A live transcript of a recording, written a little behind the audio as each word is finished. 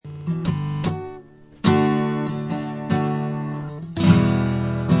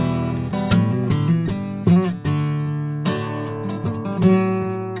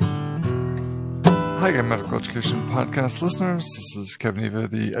again, Medical Education Podcast listeners. This is Kevin Eva,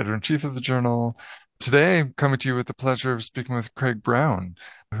 the editor-in-chief of the journal. Today, I'm coming to you with the pleasure of speaking with Craig Brown,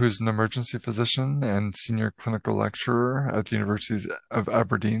 who's an emergency physician and senior clinical lecturer at the University of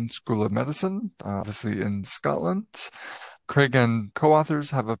Aberdeen School of Medicine, obviously in Scotland. Craig and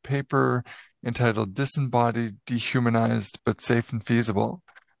co-authors have a paper entitled Disembodied, Dehumanized, but Safe and Feasible: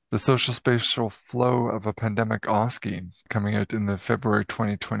 The Social-Spatial Flow of a Pandemic OSCE, coming out in the February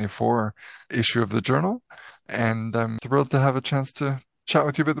 2024 issue of the journal. And I'm thrilled to have a chance to chat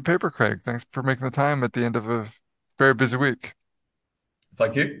with you about the paper, Craig. Thanks for making the time at the end of a very busy week.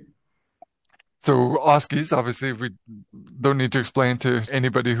 Thank you. So OSCEs, obviously, we don't need to explain to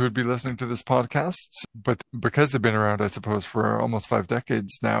anybody who would be listening to this podcast, but because they've been around, I suppose, for almost 5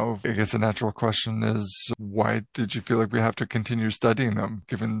 decades now, I guess a natural question is, why did you feel like we have to continue studying them,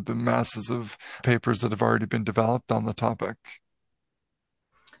 given the masses of papers that have already been developed on the topic?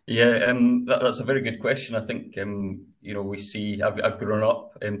 Yeah, that's a very good question. I think, we see, I've grown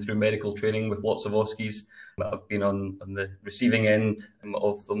up through medical training with lots of OSCEs. I've been on the receiving end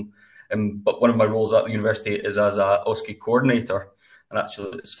of them. But one of my roles at the university is as a OSCE coordinator. And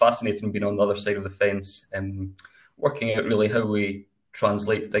actually, it's fascinating being on the other side of the fence, working out really how we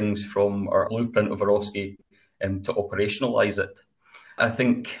translate things from our blueprint of our OSCE to operationalise it. I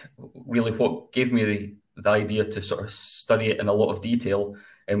think really what gave me the idea to sort of study it in a lot of detail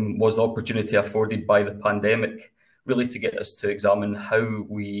was the opportunity afforded by the pandemic, really to get us to examine how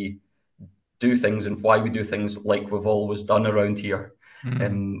we do things and why we do things like we've always done around here. Is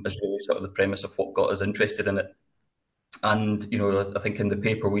really sort of the premise of what got us interested in it. And, I think in the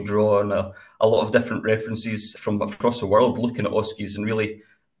paper we draw on a lot of different references from across the world looking at OSCEs, and really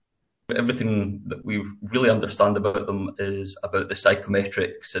everything that we really understand about them is about the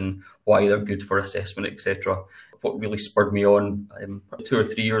psychometrics and why they're good for assessment, etc. What really spurred me on 2 or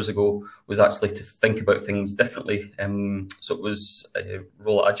 3 years ago was actually to think about things differently. So it was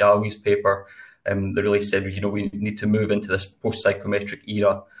Rola Ajawi's paper that really said, we need to move into this post-psychometric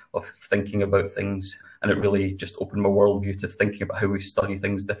era of thinking about things. And it really just opened my worldview to thinking about how we study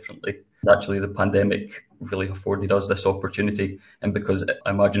things differently. Actually, the pandemic really afforded us this opportunity. And because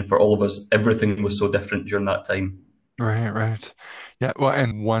I imagine for all of us, everything was so different during that time. Right. Yeah, well,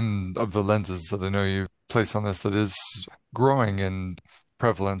 and one of the lenses that I know you place on this that is growing in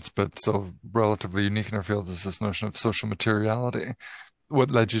prevalence, but still relatively unique in our field, is this notion of social materiality. What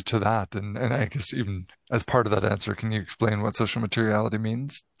led you to that? And I guess even as part of that answer, can you explain what social materiality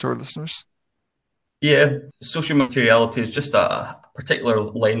means to our listeners? Yeah, social materiality is just a particular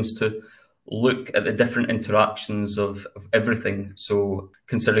lens to look at the different interactions of everything. So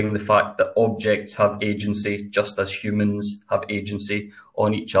considering the fact that objects have agency just as humans have agency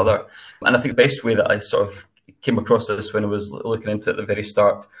on each other. And I think the best way that I sort of came across this when I was looking into it at the very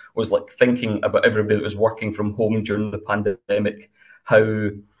start was like thinking about everybody that was working from home during the pandemic, how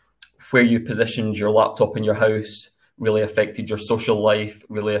where you positioned your laptop in your house really affected your social life,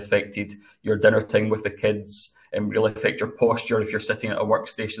 really affected your dinner time with the kids, and really affect your posture if you're sitting at a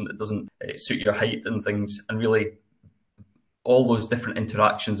workstation that doesn't suit your height and things. And really all those different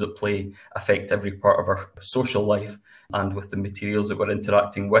interactions at play affect every part of our social life and with the materials that we're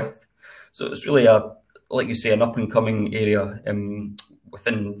interacting with. So it's really like you say, an up-and-coming area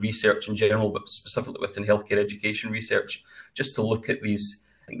within research in general, but specifically within healthcare education research, just to look at these,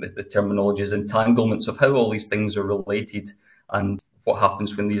 I think the terminology is entanglements of how all these things are related and what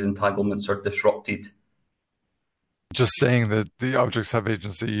happens when these entanglements are disrupted. Just saying that the objects have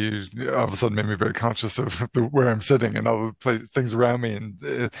agency, you all of a sudden made me very conscious of where I'm sitting and all the things around me. And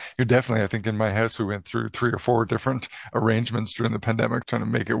you're definitely, I think in my house, we went through 3 or 4 different arrangements during the pandemic trying to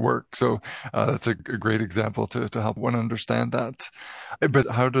make it work. So that's a great example to help one understand that. But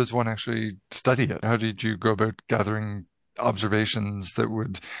how does one actually study it? How did you go about gathering observations that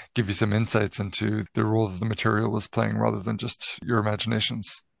would give you some insights into the role that the material was playing rather than just your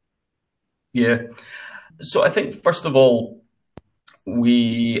imaginations? Yeah. So I think, first of all,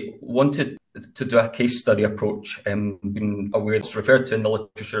 we wanted to do a case study approach. Being aware it's referred to in the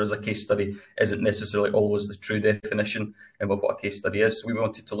literature as a case study isn't necessarily always the true definition of what a case study is. So we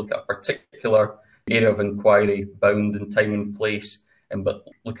wanted to look at a particular area of inquiry bound in time and place, but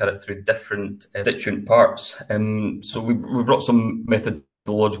look at it through different constituent parts. So we brought some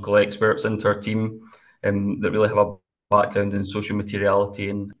methodological experts into our team that really have a background in social materiality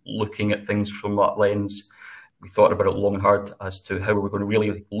and looking at things from that lens. We thought about it long and hard as to how we were going to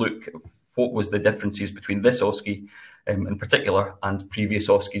really look at what was the differences between this OSCE in particular and previous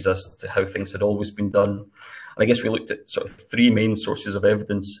OSCEs as to how things had always been done. And I guess we looked at sort of 3 main sources of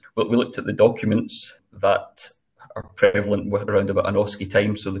evidence. But we looked at the documents that are prevalent around about an OSCE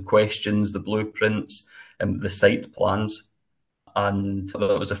time. So the questions, the blueprints, and the site plans. And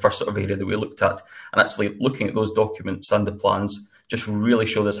that was the first sort of area that we looked at. And actually looking at those documents and the plans just really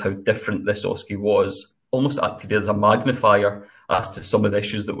showed us how different this OSCE was, almost acted as a magnifier as to some of the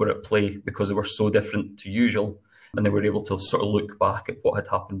issues that were at play because they were so different to usual. And they were able to sort of look back at what had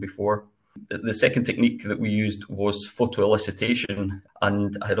happened before. The second technique that we used was photo elicitation.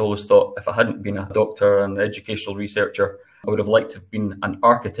 And I had always thought if I hadn't been a doctor and an educational researcher, I would have liked to have been an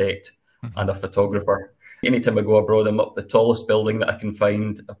architect and a photographer. Anytime I go abroad, I'm up the tallest building that I can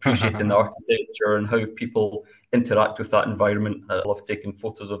find, appreciating the architecture and how people interact with that environment. I love taking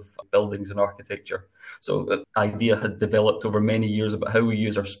photos of buildings and architecture. So the idea had developed over many years about how we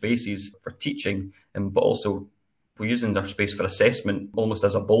use our spaces for teaching, but also we're using our space for assessment almost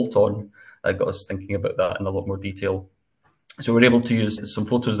as a bolt-on. That got us thinking about that in a lot more detail. So we're able to use some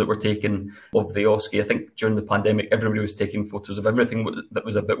photos that were taken of the OSCE. I think during the pandemic, everybody was taking photos of everything that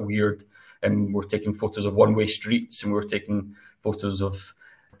was a bit weird. We're taking photos of one-way streets, and we're taking photos of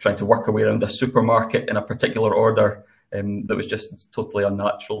trying to work our way around a supermarket in a particular order that was just totally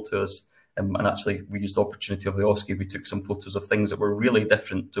unnatural to us. And actually, we used the opportunity of the OSCE. We took some photos of things that were really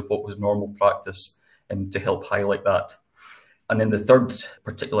different to what was normal practice to help highlight that. And then the third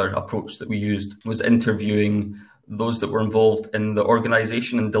particular approach that we used was interviewing those that were involved in the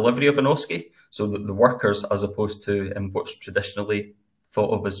organisation and delivery of an OSCE, so that the workers, as opposed to what's traditionally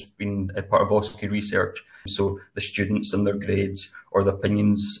thought of as being a part of OSCE research, so the students and their grades, or the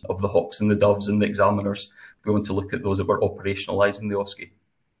opinions of the hawks and the doves and the examiners. We want to look at those that were operationalising the OSCE.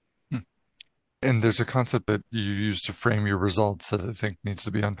 And there's a concept that you use to frame your results that I think needs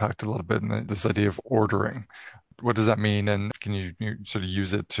to be unpacked a little bit, and this idea of ordering. What does that mean? And can you sort of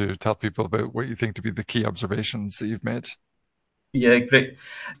use it to tell people about what you think to be the key observations that you've made? Yeah, great.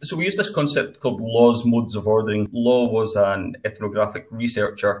 So we use this concept called Law's modes of ordering. Law was an ethnographic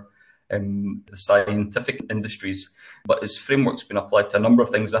researcher in the scientific industries, but his framework's been applied to a number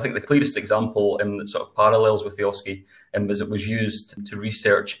of things. And I think the clearest example that sort of parallels with the OSCE is it was used to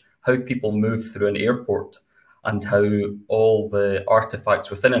research how people move through an airport and how all the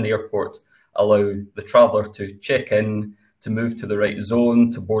artifacts within an airport allow the traveller to check in, to move to the right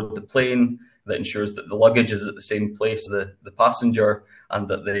zone, to board the plane, that ensures that the luggage is at the same place as the passenger, and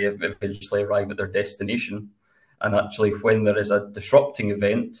that they eventually arrive at their destination. And actually, when there is a disrupting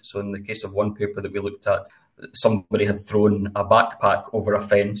event, so in the case of one paper that we looked at, somebody had thrown a backpack over a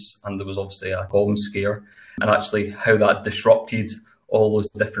fence and there was obviously a bomb scare, and actually how that disrupted all those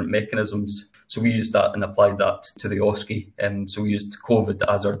different mechanisms. So we used that and applied that to the OSCE. So we used COVID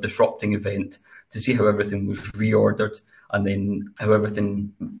as our disrupting event to see how everything was reordered, and then how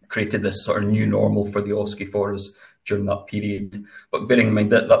everything created this sort of new normal for the OSCE for us during that period. But bearing in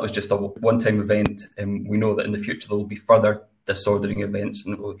mind that that was just a one-time event, we know that in the future there will be further disordering events,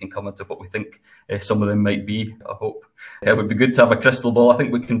 and we can come into what we think some of them might be, I hope. It would be good to have a crystal ball. I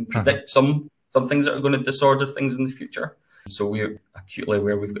think we can predict some things that are going to disorder things in the future. So we're acutely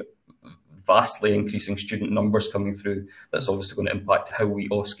aware we've got vastly increasing student numbers coming through. That's obviously going to impact how we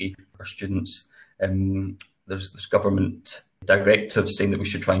OSCE our students. There's government directives saying that we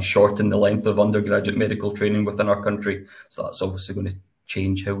should try and shorten the length of undergraduate medical training within our country. So that's obviously going to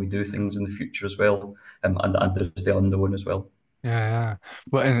change how we do things in the future as well. And there's the unknown as well. Yeah.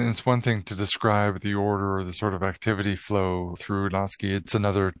 Well, and it's one thing to describe the order or the sort of activity flow through an OSCE. It's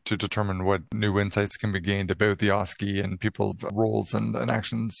another to determine what new insights can be gained about the OSCE and people's roles and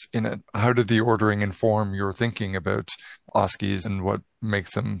actions in it. How did the ordering inform your thinking about OSCEs and what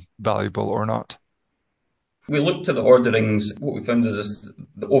makes them valuable or not? We looked at the orderings. What we found is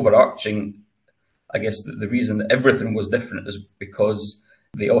the overarching, I guess, the reason that everything was different is because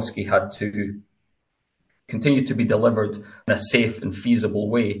the OSCE had to continue to be delivered in a safe and feasible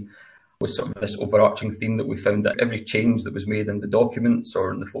way, was sort of this overarching theme that we found that every change that was made in the documents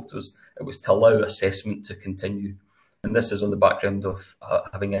or in the photos, it was to allow assessment to continue. And this is on the background of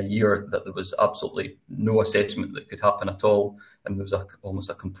having a year that there was absolutely no assessment that could happen at all. And there was almost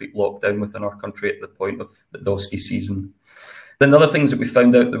a complete lockdown within our country at the point of the OSCE season. Then the other things that we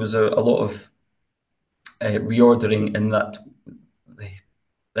found out, there was a lot of reordering in that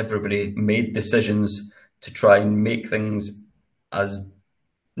everybody made decisions to try and make things as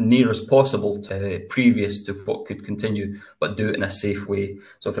near as possible to previous to what could continue, but do it in a safe way.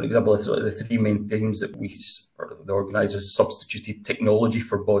 So, for example, the three main themes that the organisers substituted technology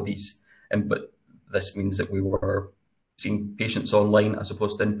for bodies, but this means that we were seeing patients online as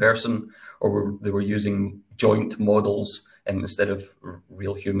opposed to in person, or they were using joint models instead of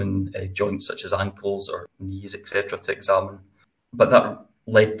real human joints such as ankles or knees, etc., to examine. But that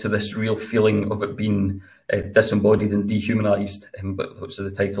led to this real feeling of it being Disembodied and Dehumanised, which is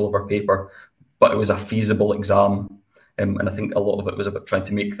the title of our paper. But it was a feasible exam. And I think a lot of it was about trying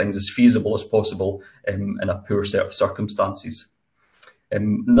to make things as feasible as possible in a poor set of circumstances.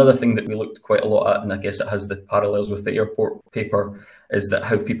 Another thing that we looked quite a lot at, and I guess it has the parallels with the airport paper, is that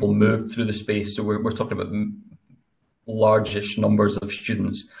how people move through the space. So we're talking about largish numbers of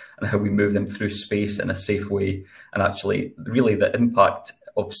students and how we move them through space in a safe way. And actually, really the impact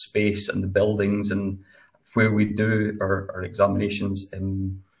of space and the buildings and where we do our examinations,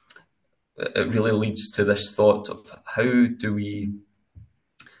 it really leads to this thought of how do we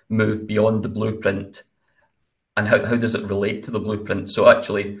move beyond the blueprint and how does it relate to the blueprint? So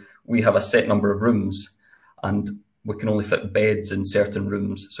actually, we have a set number of rooms and we can only fit beds in certain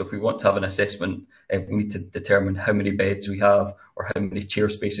rooms. So if we want to have an assessment, we need to determine how many beds we have or how many chair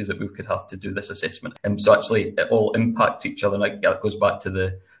spaces that we could have to do this assessment. So actually, it all impacts each other. And that goes back to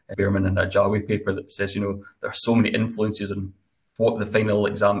the Behrman and Ajawi paper that says, there are so many influences on what the final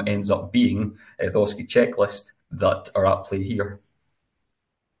exam ends up being, the OSCE checklist, that are at play here.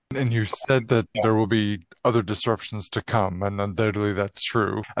 And you said that there will be other disruptions to come, and undoubtedly that's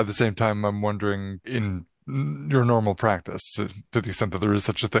true. At the same time, I'm wondering, in your normal practice, to the extent that there is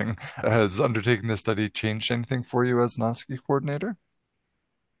such a thing, has undertaking this study changed anything for you as an OSCE coordinator?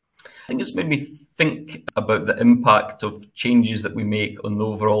 I think it's made me think about the impact of changes that we make on the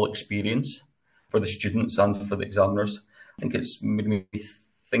overall experience for the students and for the examiners. I think it's made me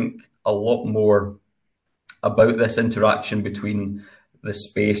think a lot more about this interaction between the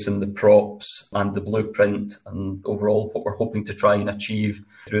space and the props and the blueprint and overall what we're hoping to try and achieve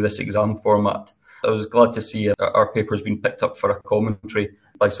through this exam format. I was glad to see our paper's been picked up for a commentary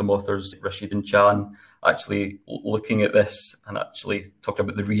by some authors, Rashid and Chan, actually looking at this and actually talking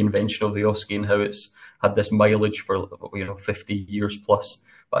about the reinvention of the OSCE and how it's had this mileage for 50 years plus,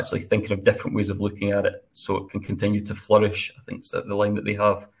 but actually thinking of different ways of looking at it so it can continue to flourish. I think the line that they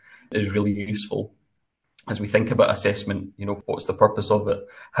have is really useful. As we think about assessment, what's the purpose of it?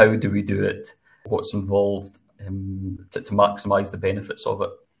 How do we do it? What's involved to maximise the benefits of it?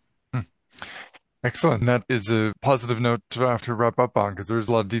 Excellent. That is a positive note to have to wrap up on, because there's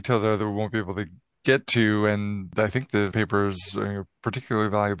a lot of detail there that we won't be able to get to. And I think the paper is particularly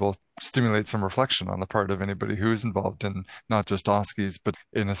valuable, stimulate some reflection on the part of anybody who's involved in not just OSCEs, but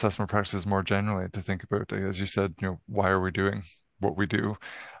in assessment practices more generally, to think about, as you said, why are we doing what we do?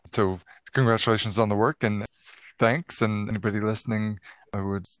 So congratulations on the work and thanks. And anybody listening, I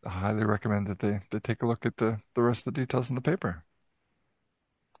would highly recommend that they take a look at the rest of the details in the paper.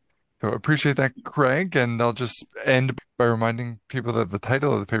 So appreciate that, Craig. And I'll just end by reminding people that the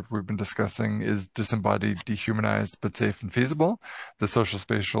title of the paper we've been discussing is Disembodied, Dehumanized, but Safe and Feasible, the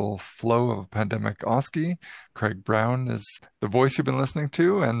social-spatial flow of a pandemic OSCE. Craig Brown is the voice you've been listening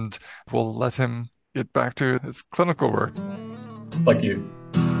to, and we'll let him get back to his clinical work. Thank you.